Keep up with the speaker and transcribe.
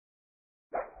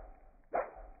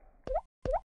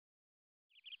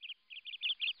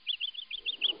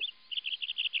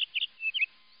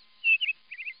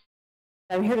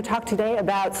I'm here to talk today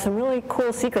about some really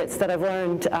cool secrets that I've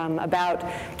learned about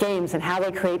games and how they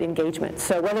create engagement.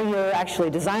 So whether you're actually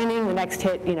designing the next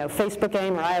hit, Facebook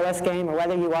game or iOS game, or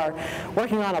whether you are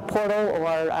working on a portal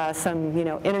or some,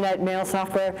 internet mail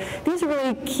software, these are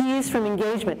really keys from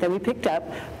engagement that we picked up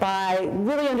by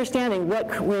really understanding what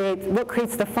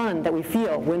creates the fun that we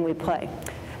feel when we play.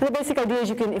 And the basic idea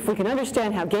is if we can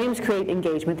understand how games create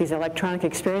engagement, these electronic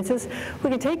experiences,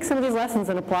 we can take some of these lessons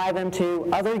and apply them to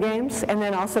other games and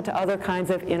then also to other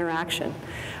kinds of interaction.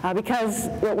 Because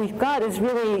what we've got is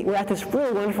we're at this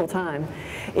really wonderful time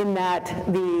in that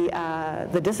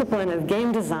the discipline of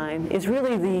game design is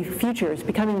really it's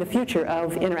becoming the future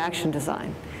of interaction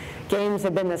design. Games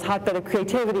have been this hotbed of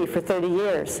creativity for 30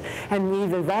 years, and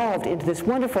we've evolved into this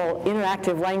wonderful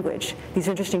interactive language. These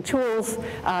interesting tools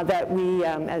that we,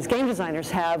 as game designers,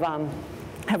 have all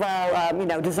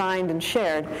designed and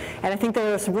shared, and I think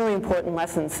there are some really important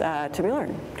lessons to be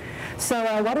learned. So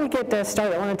why don't we get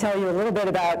started? I want to tell you a little bit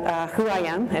about who I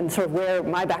am and sort of where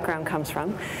my background comes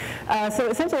from. So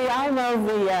essentially, I'm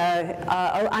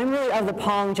really of the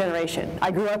Pong generation.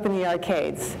 I grew up in the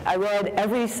arcades. I read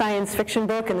every science fiction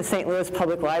book in the St. Louis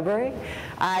Public Library.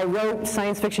 I wrote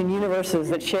science fiction universes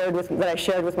that I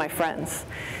shared with my friends.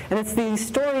 And it's these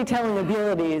storytelling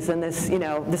abilities and this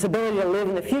ability to live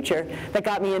in the future that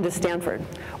got me into Stanford,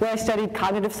 where I studied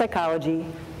cognitive psychology,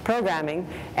 programming,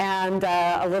 and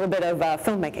a little bit of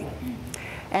filmmaking.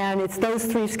 And it's those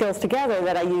three skills together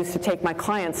that I use to take my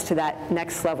clients to that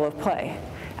next level of play.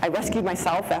 I rescued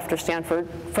myself after Stanford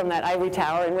from that ivory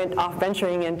tower and went off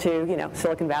venturing into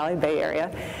Silicon Valley, Bay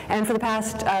Area. And for the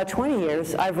past 20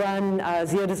 years, I've run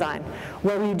D.I.C.E Design,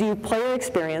 where we do player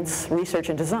experience research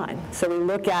and design. So we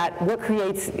look at what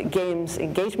creates games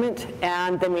engagement,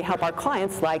 and then we help our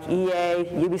clients like EA,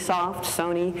 Ubisoft,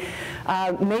 Sony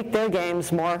make their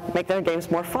games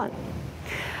more fun.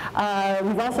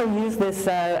 We've also used this,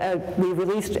 we've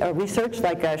released research,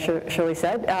 like Shirley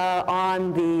said,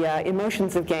 on the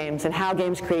emotions of games and how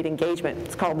games create engagement.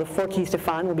 It's called the 4 Keys to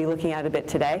Fun. We'll be looking at it a bit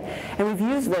today. And we've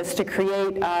used this to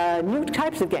create new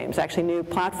types of games, actually new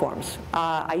platforms.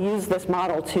 I used this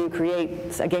model to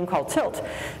create a game called Tilt.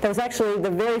 That was actually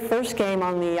the very first game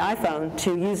on the iPhone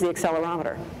to use the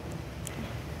accelerometer.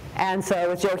 And so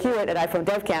with Joe Hewitt at iPhone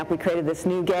Dev Camp, we created this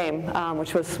new game,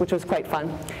 which was quite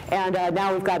fun. And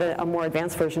now we've got a more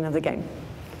advanced version of the game.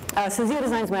 So D.I.C.E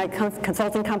Design is my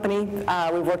consulting company.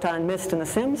 We've worked on Myst and The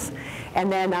Sims.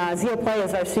 And then D.I.C.E Play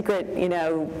is our secret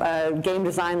game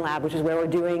design lab, which is where we're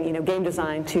doing game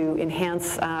design to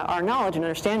enhance our knowledge and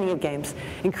understanding of games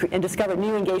and discover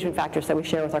new engagement factors that we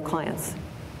share with our clients.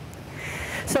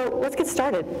 So let's get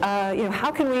started. How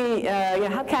can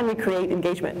we create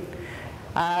engagement?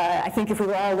 I think if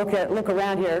we all look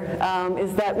around here,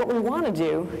 is that what we want to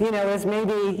do, is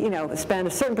maybe, spend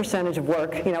a certain percentage of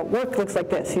work. Work looks like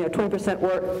this. 20%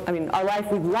 work. I mean, our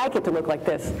life, we'd like it to look like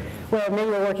this. Well, maybe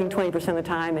we're working 20% of the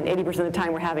time, and 80% of the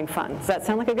time we're having fun. Does that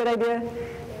sound like a good idea?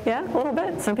 Yeah, a little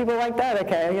bit. Some people like that.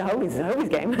 Okay, Hobie's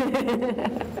game.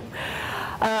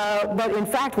 But in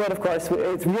fact, of course,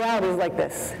 reality is like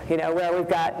this, where we've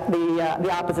got the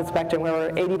opposite spectrum, where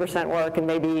we're 80% work and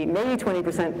maybe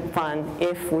 20% fun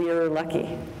if we're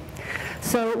lucky.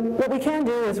 So what we can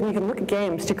do is we can look at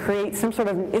games to create some sort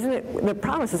of, the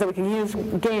promise is that we can use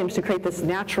games to create this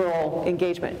natural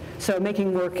engagement. So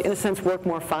making work, in a sense, work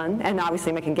more fun, and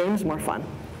obviously making games more fun.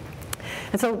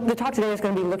 And so the talk today is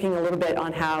going to be looking a little bit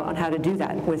on how to do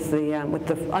that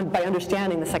by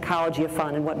understanding the psychology of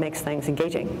fun and what makes things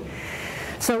engaging.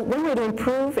 So one way to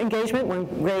improve engagement,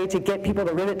 one way to get people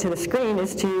to rivet to the screen,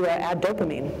 is to add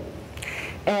dopamine.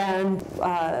 And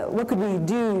what could we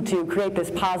do to create this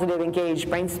positive, engaged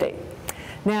brain state?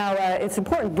 Now, it's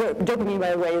important. Dopamine,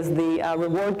 by the way, is the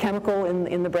reward chemical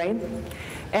in the brain.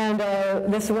 And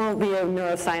this won't be a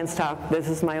neuroscience talk. This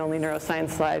is my only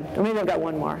neuroscience slide. Or maybe I've got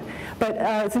one more. But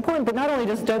it's important, but not only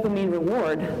does dopamine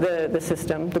reward the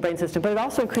brain system, but it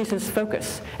also increases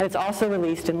focus. And it's also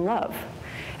released in love.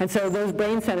 And so those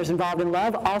brain centers involved in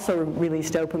love also release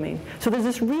dopamine. So there's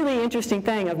this really interesting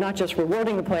thing of not just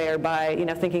rewarding the player by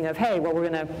thinking of, hey, well, we're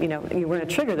going to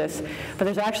trigger this, but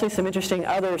there's actually some interesting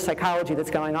other psychology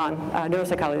that's going on,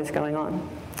 neuropsychology that's going on.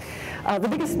 The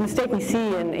biggest mistake we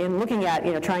see in looking at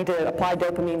trying to apply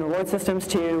dopamine reward systems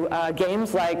to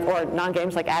games or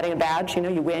non-games like adding a badge,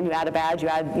 you win, you add a badge,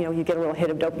 you get a little hit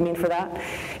of dopamine for that,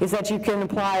 is that you can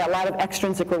apply a lot of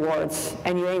extrinsic rewards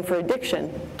and you aim for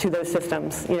addiction to those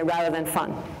systems, rather than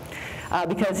fun.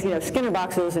 Because Skinner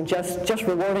boxes and just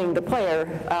rewarding the player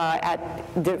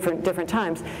at different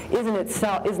times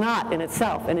is not in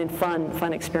itself an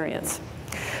fun experience.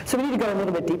 So we need to go a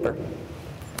little bit deeper.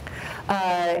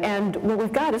 And what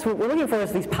we've got is what we're looking for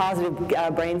is these positive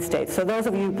brain states. So those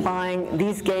of you applying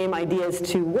these game ideas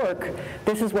to work,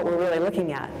 this is what we're really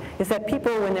looking at, is that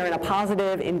people, when they're in a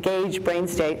positive, engaged brain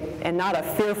state, and not a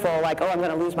fearful, like, oh, I'm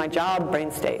going to lose my job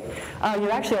brain state,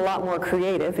 you're actually a lot more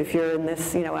creative. If you're in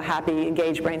this, a happy,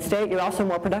 engaged brain state, you're also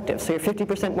more productive. So you're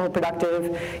 50% more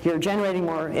productive, you're generating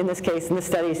more, in this case, in this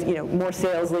study, more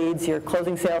sales leads, you're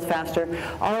closing sales faster.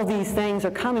 All of these things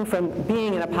are coming from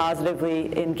being in a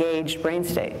positively engaged brain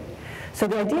state. So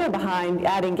the idea behind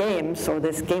adding games, or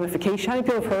this gamification, how many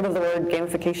people have heard of the word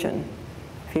gamification?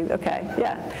 Okay,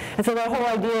 yeah. And so the whole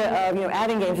idea of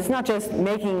adding games, it's not just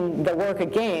making the work a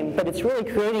game, but it's really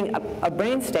creating a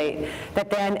brain state that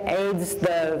then aids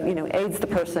the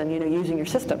person using your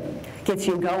system, gets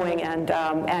you going and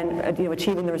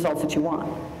achieving the results that you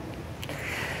want.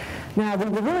 Now, the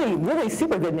really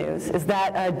super good news is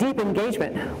that deep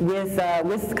engagement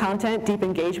with content, deep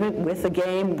engagement with a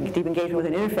game, deep engagement with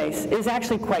an interface is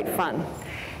actually quite fun.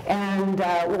 And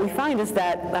what we find is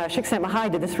that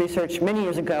Csikszentmihalyi did this research many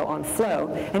years ago on flow,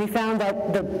 and he found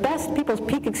that the best people's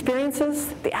peak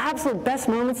experiences, the absolute best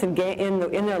moments in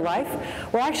their life,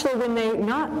 were actually when they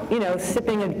not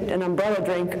sipping an umbrella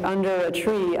drink under a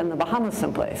tree in the Bahamas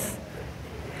someplace.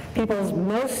 People's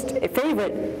most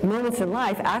favorite moments in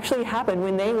life actually happened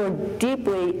when they were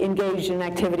deeply engaged in an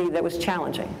activity that was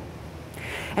challenging.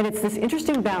 And it's this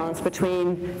interesting balance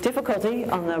between difficulty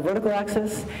on the vertical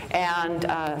axis and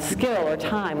skill or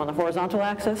time on the horizontal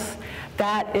axis.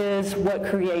 That is what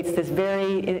creates this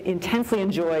very intensely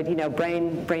enjoyed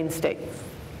brain state.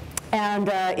 And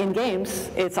in games,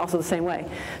 it's also the same way.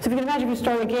 So if you can imagine, if you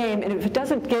start a game, and if it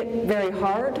doesn't get very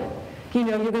hard,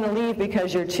 you're going to leave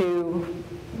because you're too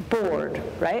bored,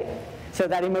 right? So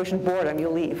that emotion, boredom,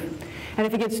 you'll leave. And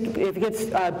if it gets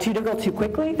too difficult too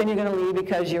quickly, then you're going to leave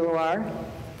because you are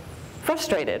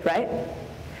frustrated, right?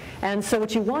 And so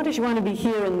what you want is to be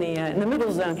here in the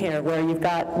middle zone here, where you've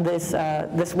got this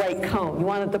white cone. You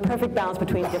want the perfect balance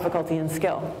between difficulty and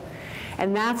skill.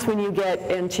 And that's when you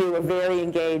get into a very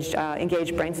engaged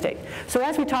brain state. So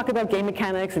as we talk about game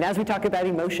mechanics and as we talk about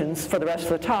emotions for the rest of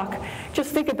the talk,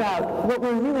 just think about what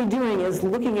we're really doing is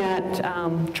looking at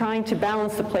trying to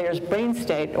balance the player's brain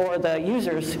state, or the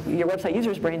your website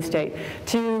user's brain state,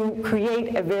 to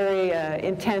create a very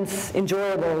intense,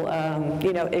 enjoyable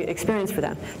experience for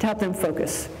them, to help them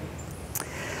focus.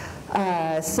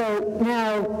 So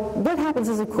now what happens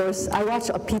is, of course, I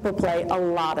watch people play a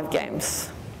lot of games.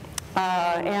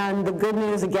 And the good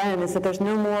news, again, is that there's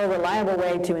no more reliable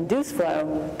way to induce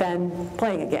flow than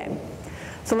playing a game.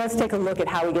 So let's take a look at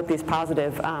how we get these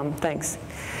positive things.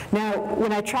 Now,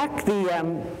 when I'm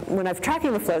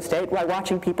tracking the flow state while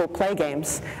watching people play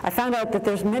games, I found out that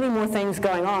there's many more things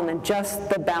going on than just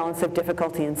the balance of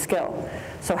difficulty and skill.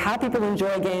 So how people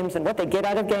enjoy games and what they get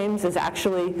out of games is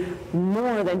actually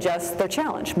more than just their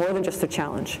challenge,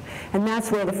 And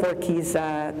that's where the 4 keys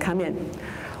come in.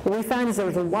 What we found is there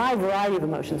was a wide variety of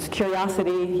emotions: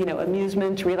 curiosity,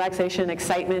 amusement, relaxation,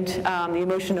 excitement, the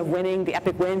emotion of winning, the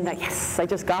epic win, that yes, I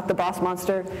just got the boss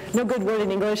monster. No good word in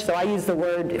English, so I use the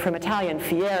word from Italian,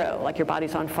 fiero, like your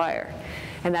body's on fire.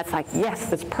 And that's like,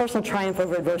 yes, this personal triumph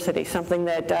over adversity, something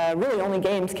that really only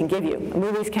games can give you.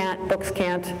 Movies can't, books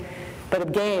can't, but a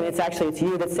game, it's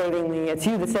you that's saving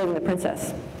the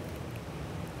princess.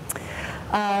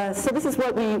 So this is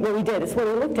what we did. It's what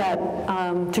we looked at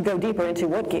to go deeper into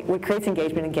what creates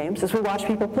engagement in games, is we watched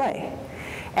people play.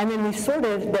 And then we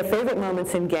sorted their favorite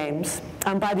moments in games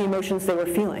by the emotions they were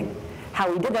feeling.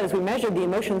 How we did that is we measured the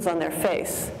emotions on their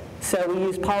face. So we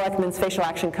used Paul Ekman's facial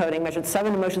action coding, measured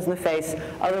 7 emotions in the face,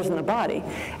 others in the body,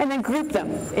 and then grouped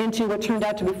them into what turned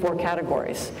out to be 4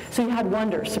 categories. So you had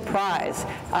wonder, surprise,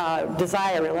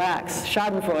 desire, relax,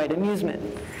 schadenfreude, amusement.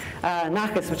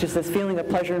 Nachas, which is this feeling of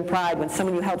pleasure and pride when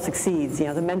someone you help succeeds, the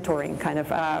mentoring kind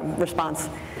of response.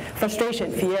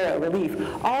 Frustration, fiero, relief.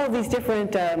 All of these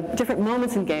different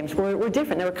moments in games were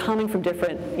different. They were coming from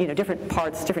different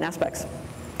parts, different aspects.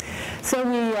 So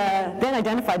we then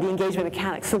identified the engagement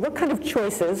mechanics. So what kind of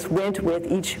choices went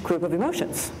with each group of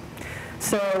emotions?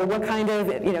 So what kind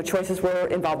of choices were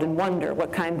involved in wonder?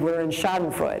 What kind were in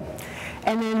schadenfreude?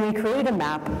 And then we created a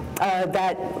map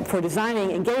for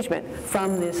designing engagement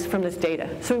from this data.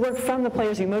 So we worked from the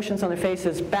players' emotions on their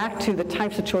faces back to the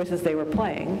types of choices they were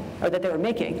playing, or that they were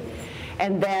making,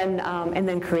 and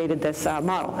then created this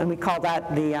model. And we call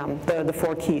that the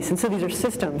 4 keys. And so these are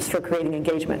systems for creating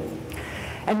engagement.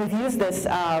 And we've used this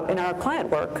in our client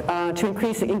work to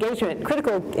increase engagement,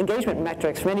 critical engagement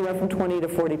metrics from anywhere from 20 to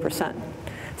 40%.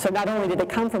 So not only did it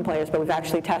come from players, but we've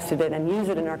actually tested it and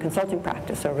used it in our consulting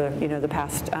practice over the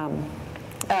past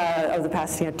over the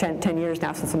past 10 years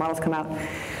now since the models come out.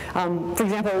 For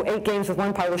example, 8 games with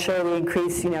one part will show we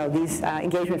increase these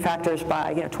engagement factors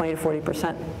by 20 to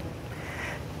 40%.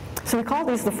 So we call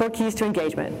these the 4 keys to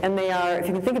engagement, and they are, if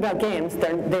you can think about games,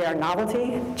 they are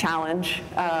novelty, challenge,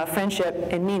 friendship,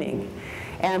 and meaning.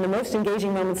 And the most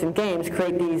engaging moments in games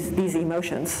create these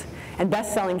emotions. And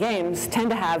best-selling games tend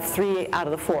to have 3 out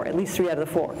of the 4, at least 3 out of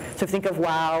the 4. So if you think of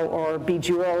WoW or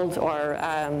Bejeweled or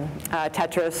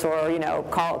Tetris or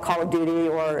Call of Duty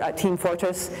or Team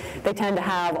Fortress, they tend to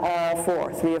have all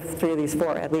 4, three of these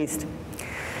 4 at least.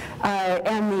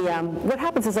 What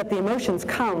happens is that the emotions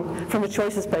come from the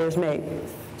choices players made.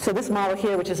 So this model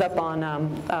here, which is up on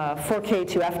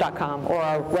 4k2f.com or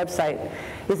our website,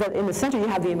 is that in the center you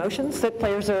have the emotions that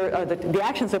players are, the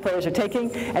actions that players are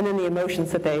taking, and then the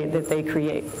emotions that they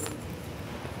create.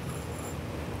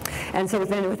 And so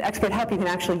with expert help, you can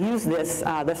actually use this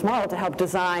model to help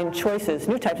design choices,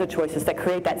 new types of choices that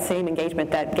create that same engagement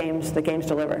that the games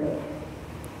deliver.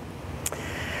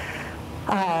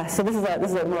 So this is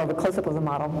more of a close-up of the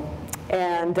model.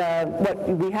 And what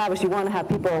we have is you want to have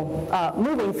people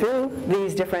moving through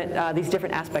these different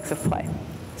aspects of play.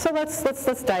 So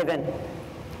let's dive in.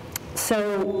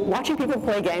 So watching people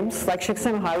play games like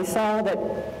Csikszentmihalyi, we saw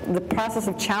that the process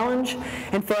of challenge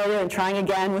and failure and trying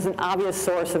again was an obvious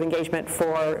source of engagement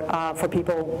for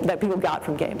people that people got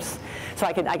from games. So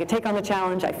I could take on the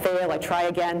challenge, I fail, I try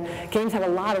again. Games have a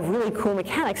lot of really cool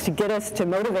mechanics to get us, to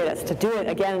motivate us to do it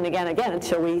again and again and again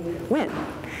until we win.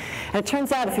 And it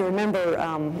turns out, if you remember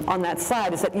on that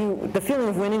slide, is that the feeling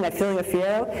of winning, that feeling of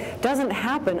fiero, doesn't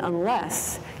happen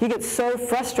unless you get so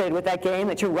frustrated with that game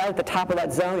that you're right at the top of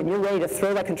that zone and you're ready to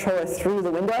throw that controller through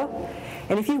the window.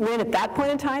 And if you win at that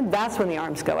point in time, that's when the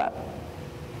arms go up.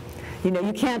 You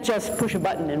can't just push a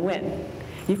button and win.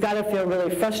 You've got to feel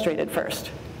really frustrated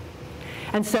first.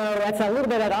 And so that's a little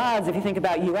bit at odds if you think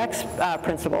about UX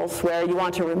principles, where you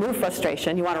want to remove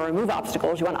frustration, you want to remove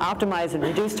obstacles, you want to optimize and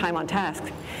reduce time on task.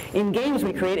 In games,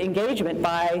 we create engagement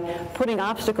by putting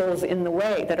obstacles in the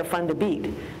way that are fun to beat,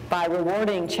 by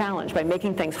rewarding challenge, by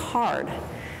making things hard.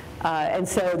 And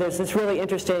so there's this really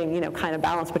interesting, kind of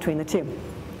balance between the two.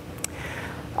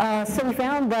 So we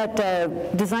found that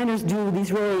designers do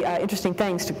these really interesting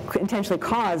things to intentionally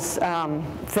cause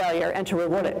failure and to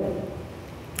reward it.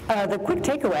 The quick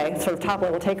takeaway, sort of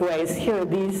top-level takeaways, here are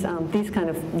these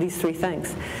 3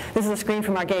 things. This is a screen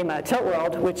from our game Tilt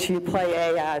World, which you play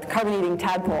a carbon-eating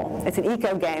tadpole. It's an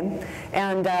eco game,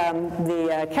 and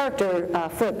the character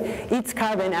Flip eats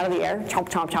carbon out of the air, chomp,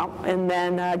 chomp, chomp, and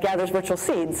then gathers virtual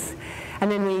seeds.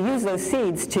 And then we use those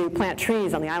seeds to plant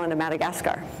trees on the island of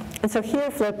Madagascar. And so here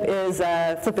Flip is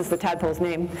the tadpole's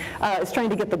name, is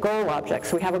trying to get the goal object.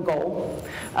 So we have a goal.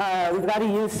 We've got to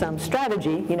use some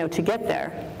strategy, to get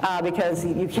there, because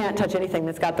you can't touch anything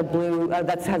that's got the blue,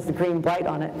 that has the green bright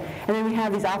on it. And then we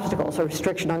have these obstacles, a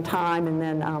restriction on time, and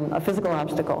then a physical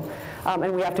obstacle.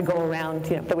 And we have to go around,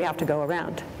 that we have to go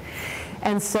around.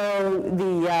 And so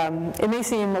it may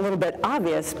seem a little bit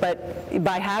obvious, but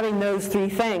by having those 3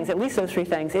 things, at least those 3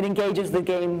 things, it engages the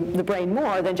brain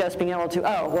more than just being able to,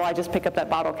 I just pick up that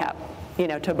bottle cap, to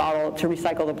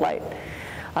recycle the blight.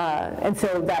 And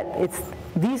so that it's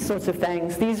these sorts of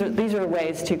things, these are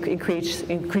ways to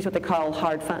increase what they call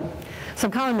hard fun. Some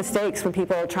common mistakes when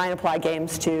people try and apply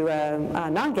games to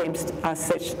non-game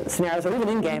scenarios or even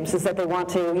in games is that they want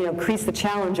to increase the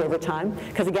challenge over time,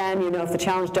 because again, if the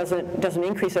challenge doesn't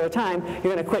increase over time,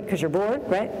 you're going to quit because you're bored,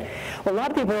 right? Well, a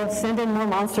lot of people send in more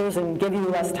monsters and give you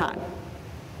less time.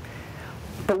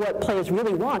 But what players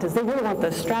really want is they really want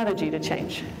the strategy to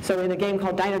change. So in a game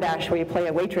called Diner Dash, where you play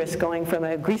a waitress going from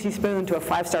a greasy spoon to a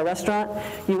 5-star restaurant,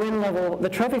 you win the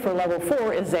trophy for level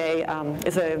 4 is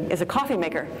a coffee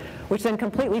maker, which then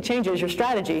completely changes your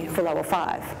strategy for level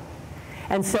 5.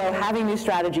 And so having new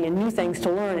strategy and new things to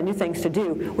learn and new things to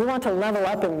do, we want to level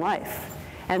up in life.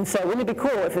 And so wouldn't it be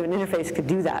cool if an interface could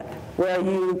do that, where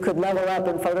you could level up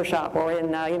in Photoshop or in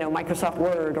Microsoft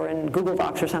Word or in Google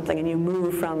Docs or something, and you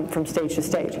move from stage to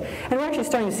stage. And we're actually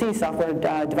starting to see software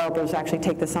developers actually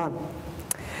take this on.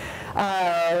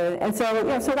 And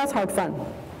so, so that's hard fun.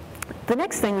 The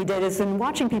next thing we did is in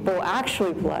watching people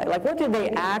actually play, like what did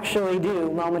they actually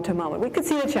do moment to moment? We could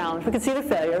see the challenge, we could see the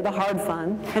failure, the hard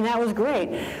fun, and that was great.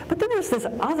 But then there's this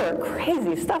other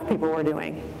crazy stuff people were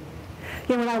doing.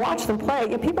 When I watched them play,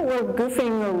 people were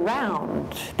goofing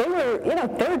around. They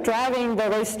were driving the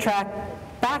racetrack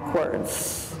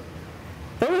backwards.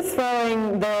 They were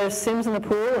throwing their Sims in the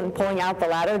pool and pulling out the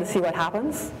ladder to see what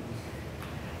happens.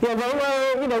 They were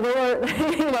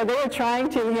trying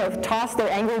to toss their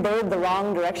Angry Bird the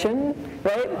wrong direction,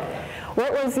 right?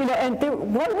 What was,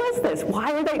 what was this?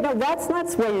 Why were they, no, that's not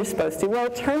the way you're supposed to. Well,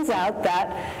 it turns out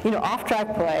that,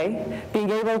 off-track play, being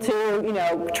able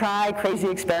to, try crazy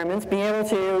experiments, being able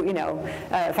to,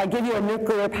 if I give you a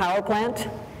nuclear power plant,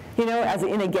 as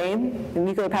in a game, a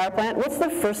nuclear power plant, what's the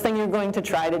first thing you're going to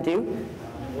try to do?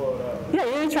 Yeah,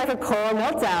 you're going to try for coral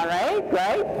meltdown, right?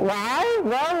 Why?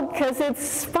 Well, because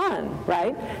it's fun,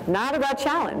 right? Not about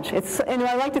challenge. And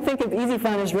I like to think of easy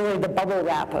fun as really the bubble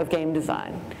wrap of game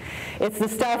design. It's the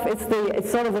stuff, it's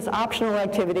sort of this optional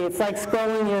activity. It's like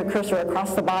scrolling your cursor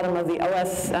across the bottom of the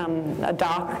OS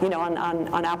dock,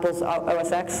 on Apple's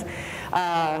OS X,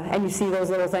 and you see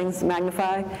those little things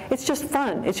magnify. It's just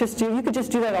fun. It's just, you could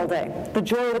just do that all day. The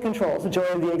joy of the controls, the joy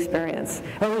of the experience.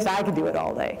 Or at least I could do it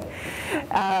all day.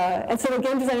 And so what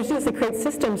game designers do is they create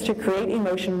systems to create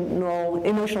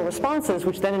emotional responses,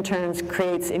 which then in turn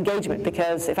creates engagement.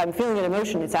 Because if I'm feeling an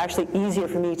emotion, it's actually easier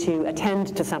for me to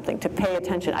attend to something, to pay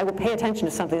attention. I will pay attention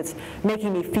to something that's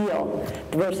making me feel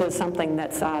versus something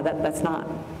that's not.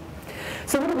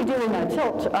 So what we do in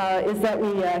Tilt is that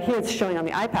we, here it's showing on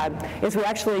the iPad, is we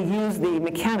actually use the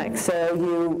mechanics. So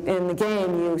in the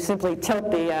game, you simply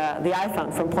tilt the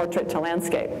iPhone from portrait to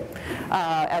landscape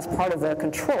as part of the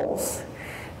controls.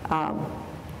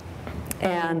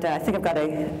 And I think I've got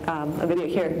a video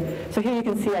here. So here you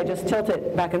can see I just tilt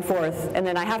it back and forth, and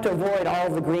then I have to avoid all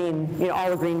of the green, all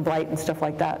the green blight and stuff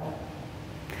like that.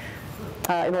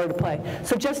 In order to play.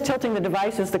 So just tilting the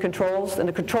device is the controls, and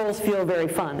the controls feel very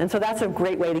fun. And so that's a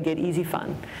great way to get easy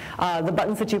fun. The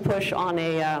buttons that you push on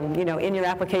a, in your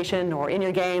application or in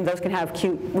your game, those can have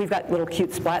we've got little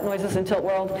cute splat noises in Tilt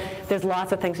World. There's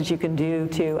lots of things that you can do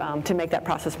to make that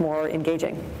process more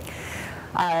engaging.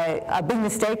 A big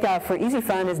mistake for easy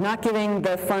fun is not giving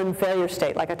the fun failure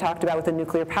state, like I talked about with the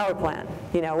nuclear power plant.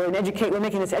 We're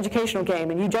making this educational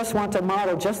game, and you just want to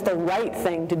model just the right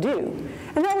thing to do.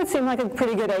 And that would seem like a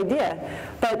pretty good idea.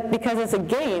 But because it's a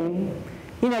game,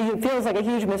 it feels like a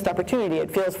huge missed opportunity.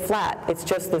 It feels flat. It's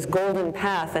just this golden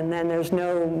path, and then there's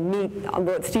no meat.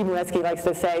 What Steve Miletsky likes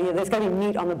to say, there's got to be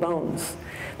meat on the bones.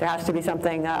 There has to be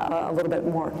something a little bit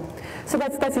more. So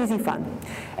that's easy fun.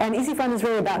 And easy fun is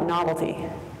really about novelty.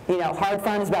 Hard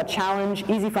fun is about challenge.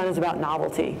 Easy fun is about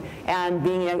novelty and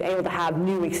being able to have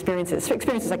new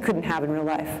experiences I couldn't have in real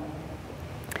life.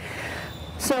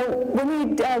 So when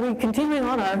we continuing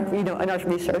on our, in our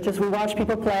research, as we watch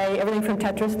people play everything from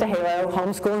Tetris to Halo,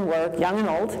 homeschool and work, young and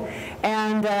old,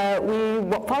 and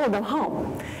we followed them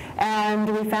home. And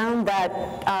we found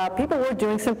that people were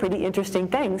doing some pretty interesting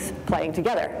things playing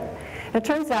together. It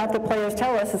turns out the players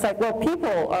tell us, it's like, well,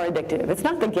 people are addictive. It's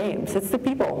not the games, it's the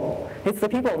people. It's the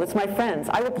people, it's my friends.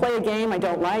 I will play a game I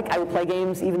don't like. I will play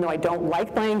games even though I don't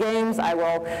like playing games. I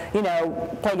will,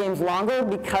 play games longer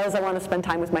because I want to spend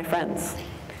time with my friends.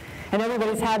 And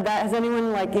everybody's had that. Has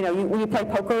anyone, when you play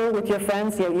poker with your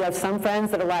friends, you have some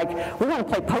friends that are like, we want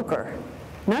to play poker.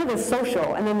 None of it's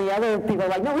social. And then the other people are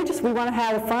like, no, we want to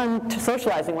have fun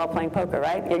socializing while playing poker,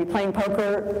 right? Are you playing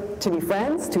poker to be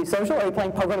friends, to be social, or are you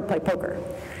playing poker to play poker?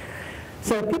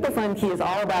 So people fun key is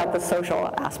all about the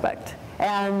social aspect.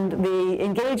 And the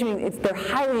engaging, they're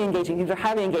highly engaging. These are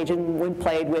highly engaging when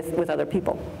played with other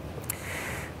people.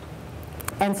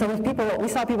 And so we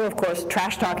saw people, of course,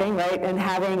 trash talking, right, and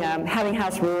having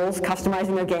house rules,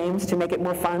 customizing their games to make it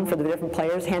more fun for the different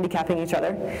players, handicapping each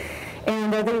other.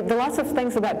 And there are lots of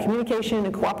things about communication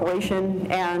and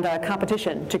cooperation and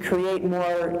competition to create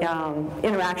more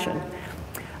interaction.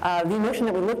 The emotion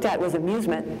that we looked at was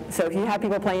amusement. So if you have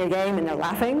people playing a game and they're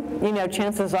laughing,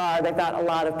 chances are they've got a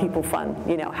lot of people fun,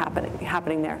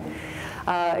 happening there.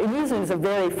 Amusement is a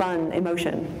very fun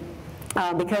emotion.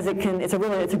 Because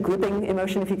it's a grouping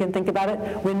emotion, if you can think about it.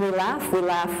 When we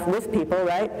laugh with people,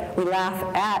 right? We laugh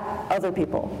at other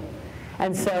people.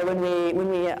 And so when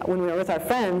we're with our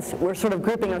friends, we're sort of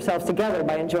grouping ourselves together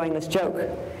by enjoying this joke.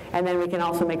 And then we can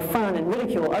also make fun and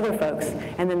ridicule other folks,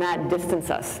 and then that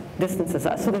distances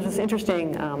us. So there's this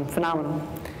interesting phenomenon.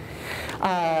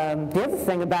 The other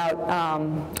thing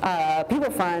about people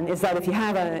fun is that if you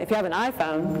have an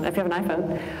iPhone, if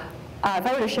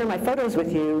I were to share my photos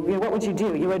with you, what would you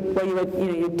do?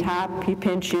 You'd tap, you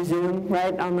pinch, you zoom,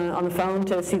 right, on the phone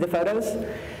to see the photos.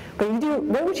 But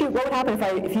what would happen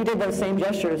if you did those same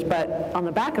gestures, but on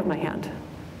the back of my hand?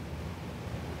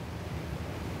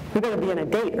 We better be on a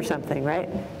date or something, right?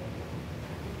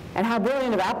 And how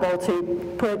brilliant of Apple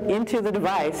to put into the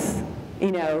device,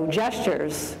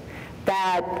 gestures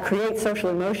that create social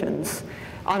emotions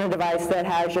on a device that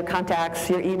has your contacts,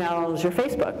 your emails, your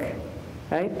Facebook.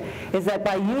 Right? Is that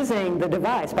by using the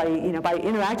device, by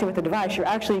interacting with the device, you're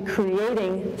actually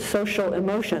creating social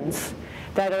emotions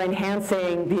that are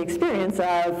enhancing the experience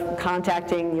of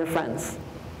contacting your friends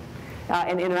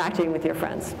and interacting with your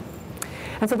friends.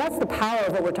 And so that's the power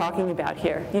of what we're talking about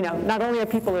here. You know, not only are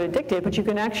people addicted, but you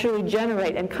can actually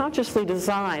generate and consciously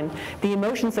design the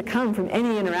emotions that come from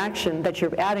any interaction that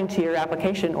you're adding to your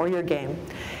application or your game.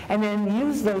 And then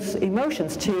use those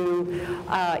emotions to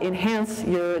enhance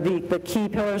the key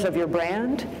pillars of your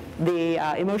brand, the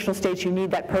emotional states you need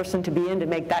that person to be in to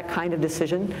make that kind of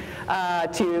decision,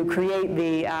 to create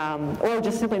the, or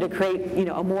just simply to create, you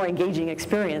know, a more engaging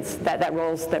experience that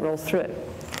rolls through it.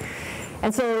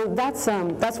 And so that's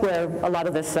where a lot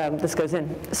of this goes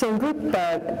in. So in group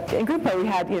play, we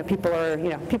had, you know, people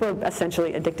are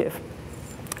essentially addictive.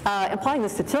 Applying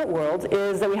this to Tilt World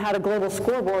is that we had a global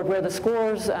scoreboard where the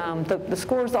scores,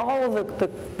 all of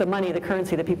the money, the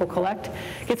currency that people collect,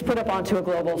 gets put up onto a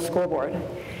global scoreboard.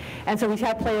 And so we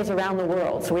have players around the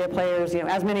world. So we have players, you know,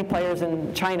 as many players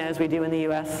in China as we do in the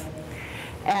US.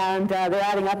 And they're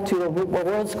adding up to a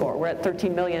world score. We're at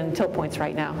 13 million tilt points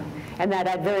right now. And that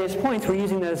at various points, we're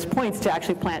using those points to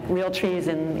actually plant real trees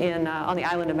on the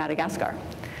island of Madagascar.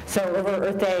 So over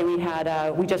Earth Day,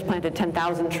 we just planted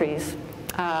 10,000 trees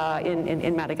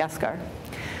in Madagascar.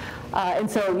 And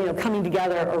so, you know, coming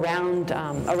together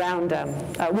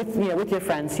with your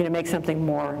friends, you know, makes something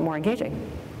more engaging.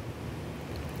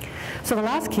 So the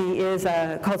last key is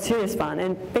called serious fun,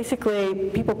 and basically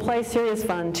people play serious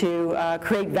fun to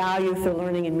create value through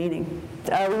learning and meaning.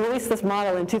 We released this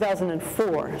model in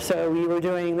 2004, so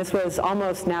this was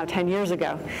almost now 10 years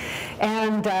ago.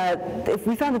 And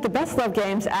we found that the best loved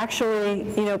games actually,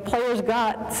 you know, players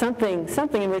got something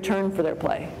in return for their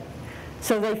play.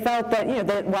 So they felt that, you know,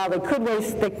 that while they could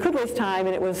waste time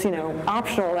and it was, you know,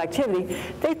 optional activity,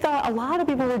 they thought a lot of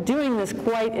people were doing this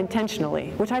quite intentionally,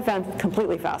 which I found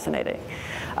completely fascinating.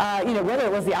 You know, whether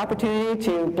it was the opportunity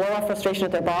to blow off frustration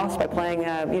at their boss by playing,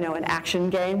 you know, an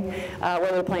action game,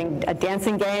 whether they're playing a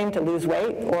dancing game to lose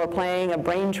weight or playing a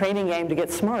brain training game to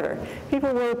get smarter.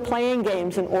 People were playing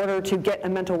games in order to get a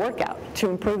mental workout, to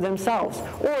improve themselves,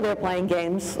 or they're playing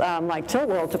games like Tilt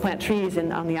World to plant trees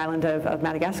on the island of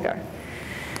Madagascar.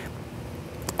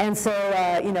 And so,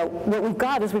 you know, what we've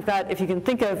got, if you can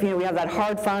think of, you know, we have that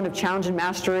hard fun of challenge and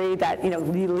mastery that, you know,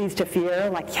 leads to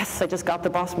fear, like, yes, I just got the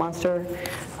boss monster.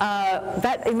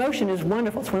 That emotion is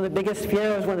wonderful. It's one of the biggest,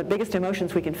 fear is one of the biggest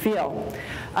emotions we can feel.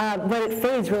 But it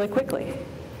fades really quickly.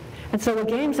 And so what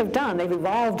games have done, they've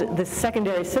evolved this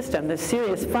secondary system, this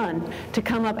serious fun, to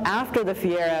come up after the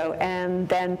fiero and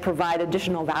then provide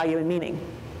additional value and meaning.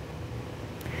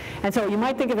 And so you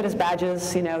might think of it as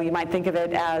badges, you know, you might think of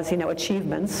it as, you know,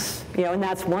 achievements, you know, and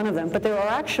that's one of them. But there are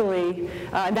actually,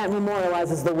 and that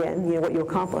memorializes the win, you know, what you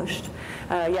accomplished.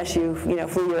 Yes, you know,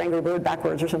 flew your angry bird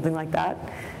backwards or something like that.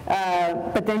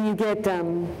 But then you get,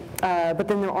 but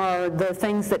then there are the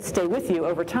things that stay with you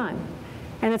over time.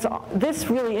 And it's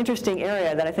this really interesting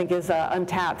area that I think is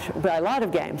untapped by a lot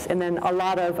of games, and then a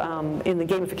lot of, in the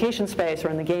gamification space or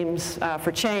in the games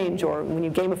for change or when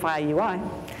you gamify a UI.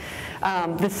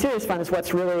 The serious fun is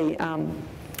what's really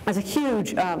is a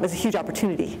huge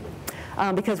opportunity,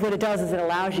 because what it does is it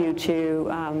allows you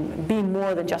to be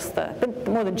more than just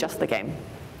the game.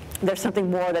 There's something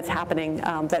more that's happening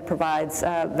that provides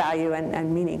value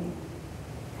and meaning.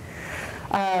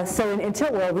 So in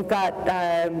Tilt World, we've got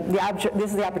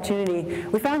this is the opportunity.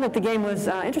 We found that the game was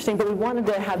interesting, but we wanted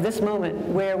to have this moment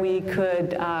where we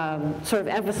could sort of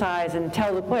emphasize and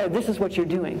tell the player, this is what you're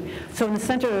doing. So in the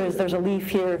center there's a leaf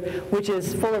here, which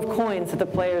is full of coins that the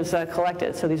players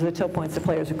collected. So these are the tilt points the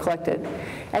players have collected.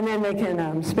 And then they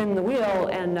can spin the wheel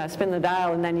and spin the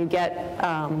dial, and then you get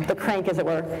the crank, as it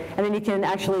were. And then you can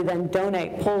actually then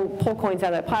pull coins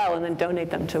out of that pile and then donate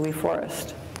them to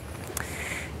WeForest.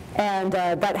 And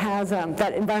that has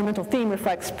that environmental theme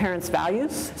reflects parents'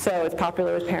 values, so it's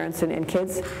popular with parents and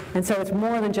kids. And so it's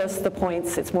more than just the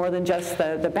points, it's more than just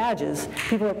the badges.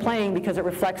 People are playing because it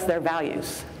reflects their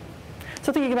values.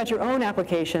 So thinking about your own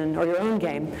application or your own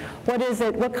game, what is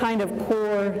it, what kind of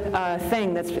core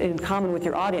thing that's in common with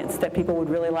your audience that people would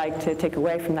really like to take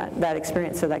away from that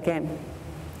experience of that game?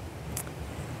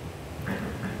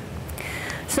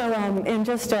 So in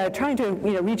just trying to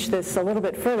reach this a little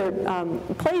bit further,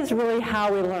 play is really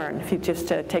how we learn. If you just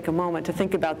take a moment to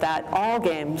think about that, all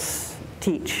games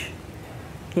teach.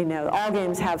 All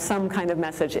games have some kind of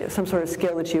message, some sort of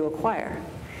skill that you acquire.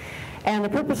 And the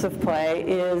purpose of play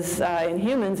is, in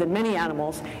humans and many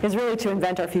animals, is really to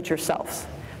invent our future selves.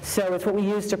 So it's what we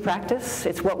use to practice.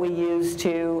 It's what we use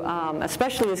to,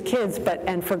 especially as kids,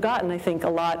 and forgotten, I think, a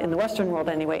lot in the Western world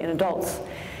anyway, in adults.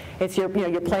 It's you're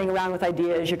playing around with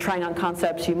ideas, you're trying on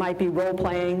concepts, you might be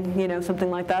role-playing, something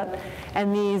like that.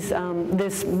 And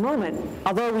this moment,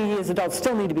 although we as adults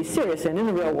still need to be serious in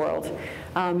the real world,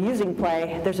 using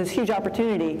play, there's this huge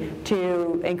opportunity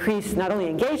to increase not only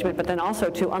engagement, but then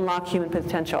also to unlock human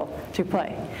potential through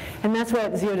play. And that's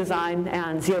what Zeo Design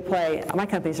and Zeo Play, my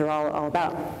companies, are all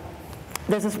about.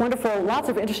 There's this wonderful, lots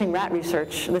of interesting rat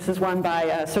research. This is one by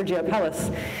Sergio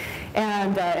Pellis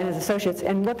and his associates.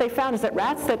 And what they found is that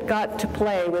rats that got to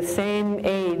play with same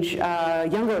age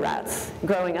younger rats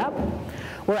growing up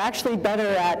were actually better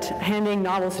at handling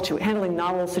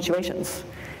novel situations.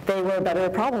 They were better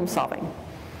at problem solving.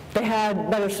 They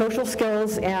had better social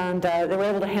skills, and they were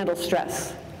able to handle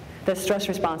stress. The stress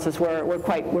responses were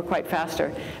quite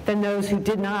faster than those who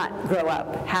did not grow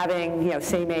up having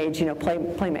same age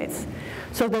playmates.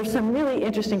 So there's some really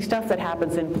interesting stuff that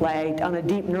happens in play on a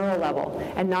deep neural level,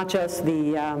 and not just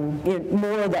the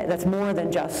that's more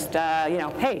than just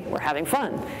hey, we're having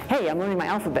fun. Hey, I'm learning my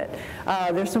alphabet.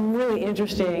 There's some really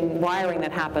interesting wiring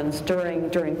that happens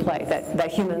during play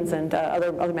that humans and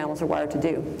other mammals are wired to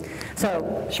do.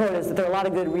 So short is that there are a lot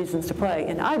of good reasons to play,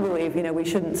 and I believe we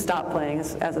shouldn't stop playing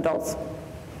as adults.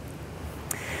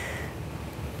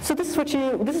 So this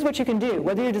is what you can do,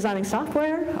 whether you're designing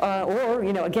software or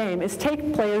a game, is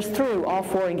take players through all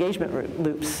 4 engagement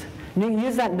loops.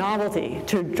 Use that novelty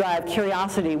to drive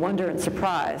curiosity, wonder, and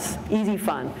surprise, easy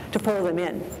fun, to pull them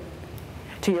in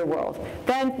to your world.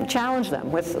 Then challenge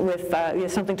them with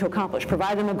something to accomplish.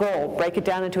 Provide them a goal. Break it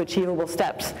down into achievable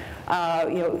steps.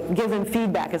 Give them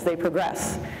feedback as they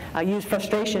progress. Use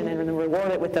frustration and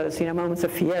reward it with those moments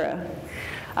of fiera.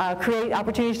 Create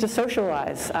opportunities to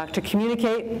socialize, to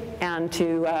communicate, and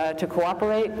to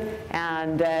cooperate,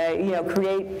 and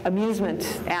create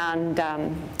amusement and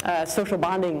social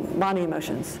bonding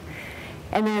emotions.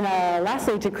 And then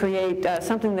lastly, to create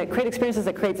create experiences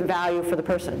that creates value for the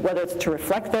person, whether it's to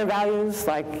reflect their values,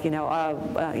 like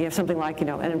something like an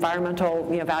environmental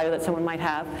value that someone might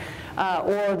have,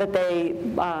 or that they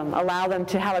allow them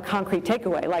to have a concrete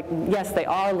takeaway, like yes, they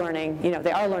are learning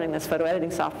this photo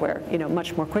editing software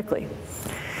much more quickly.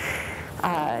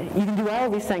 You can do all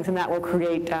of these things, and that will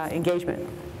create engagement.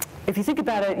 If you think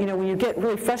about it, when you get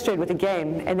really frustrated with a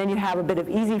game and then you have a bit of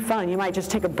easy fun, you might just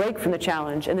take a break from the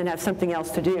challenge and then have something else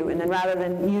to do. And then rather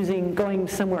than going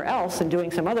somewhere else and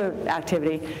doing some other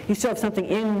activity, you still have something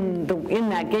in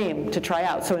that game to try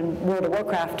out. So in World of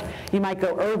Warcraft, you might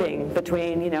go urbing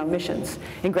between missions.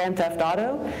 In Grand Theft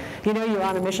Auto, you're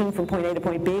on a mission from point A to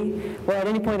point B. Well, at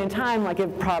any point in time, like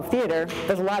improv theater,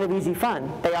 there's a lot of easy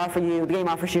fun. The game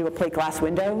offers you a plate glass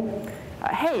window.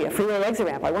 Hey, a freeway exit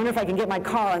ramp. I wonder if I can get my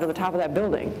car onto the top of that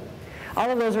building. All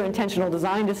of those are intentional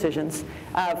design decisions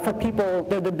for people.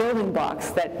 They're the building blocks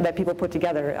that people put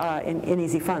together in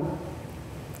easy fun.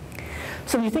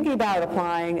 So when you're thinking about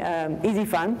applying easy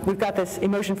fun, we've got this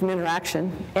emotion from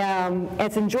interaction.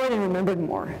 It's enjoyed and remembered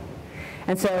more.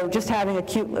 And so just having a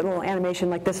cute little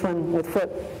animation like this one with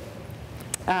Flip,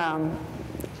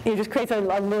 it just creates a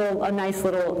nice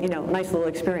little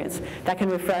experience that can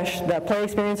refresh the play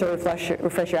experience or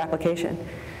refresh your application.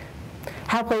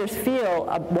 How players feel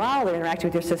while they're interacting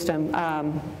with your system,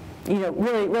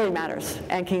 really matters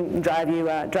and can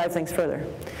drive things further.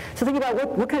 So think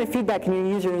about what kind of feedback can your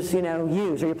users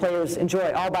use or your players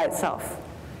enjoy all by itself.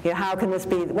 How can this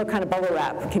be? What kind of bubble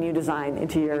wrap can you design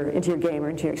into your game or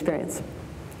into your experience?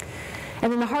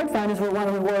 And then the hard fun is we want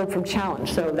to reward from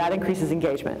challenge, so that increases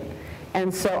engagement.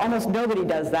 And so almost nobody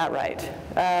does that right.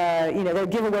 They'll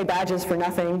give away badges for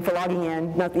nothing, for logging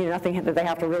in, nothing that they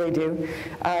have to really do.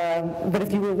 But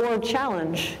if you reward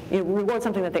challenge, reward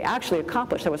something that they actually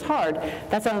accomplished that was hard,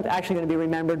 that's actually going to be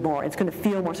remembered more. It's going to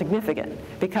feel more significant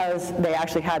because they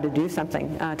actually had to do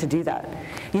something to do that.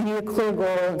 You need a clear goal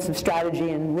and some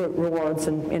strategy and rewards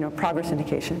and progress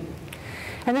indication.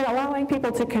 And then allowing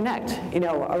people to connect,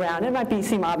 around. It might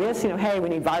seem obvious, hey, we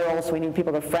need virals, we need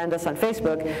people to friend us on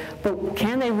Facebook, but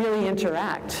can they really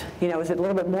interact? Is it a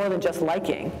little bit more than just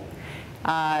liking?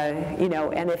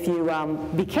 And if you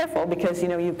be careful, because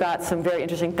you've got some very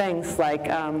interesting things like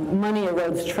money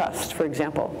erodes trust, for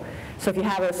example. So if you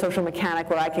have a social mechanic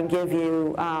where I can give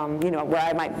you, where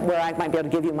I might be able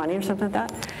to give you money or something like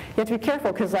that, you have to be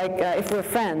careful because, like, if we're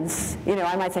friends,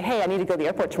 I might say, hey, I need to go to the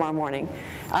airport tomorrow morning.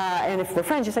 And if we're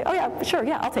friends, you say, oh yeah, sure,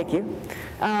 yeah, I'll take you.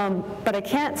 But I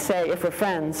can't say if we're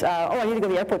friends, oh, I need to go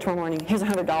to the airport tomorrow morning. Here's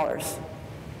 $100.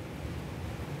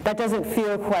 That doesn't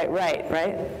feel quite right?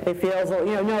 It feels, no,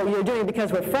 you're doing it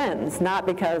because we're friends, not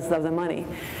because of the money.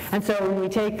 And so when we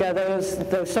take those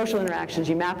social interactions,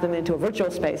 you map them into a virtual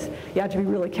space, you have to be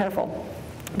really careful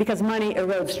because money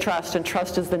erodes trust, and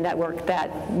trust is the network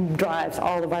that drives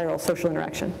all the viral social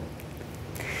interaction.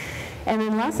 And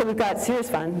then lastly, we've got serious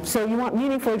fun. So you want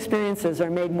meaningful experiences are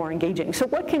made more engaging. So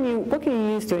what can you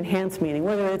use to enhance meaning?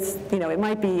 Whether it's, it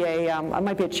might be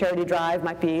a charity drive,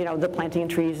 might be, the planting of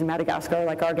trees in Madagascar,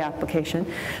 like our application.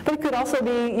 But it could also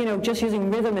be, just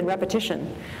using rhythm and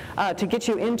repetition to get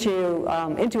you into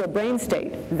a brain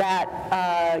state that,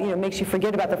 makes you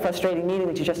forget about the frustrating meeting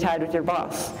that you just had with your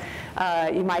boss.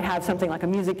 You might have something like a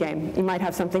music game. You might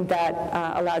have something that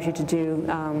allows you to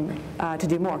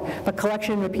do more. But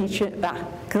collection, repetition,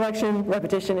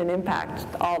 and impact,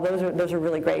 all those are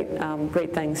really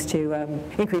great things to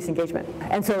increase engagement.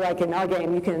 And so, like in our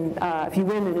game, you can, if you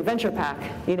win an adventure pack,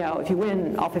 if you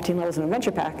win all 15 levels in an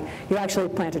adventure pack, you actually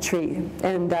plant a tree,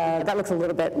 and that looks a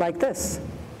little bit like this.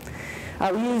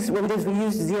 What we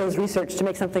use Zero's research to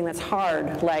make something that's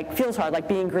hard, feels hard, like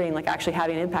being green, like actually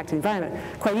having an impact on the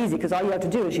environment, quite easy, because all you have to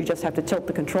do is you just have to tilt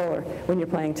the controller when you're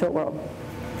playing Tilt World.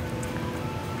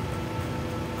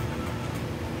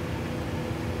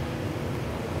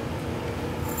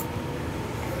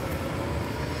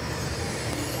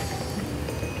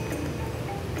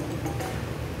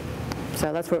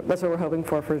 So that's what we're hoping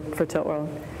for Tilt World.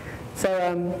 So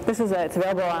it's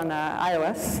available on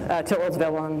iOS. Tilt World's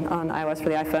available on iOS for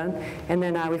the iPhone. And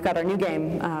then we've got our new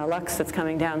game, Lux, that's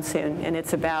coming down soon. And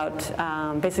it's about,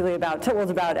 Tilt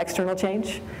World's about external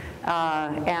change.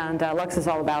 And Lux is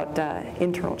all about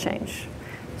internal change.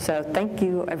 So thank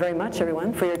you very much,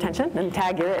 everyone, for your attention. And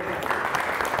tag, you're it.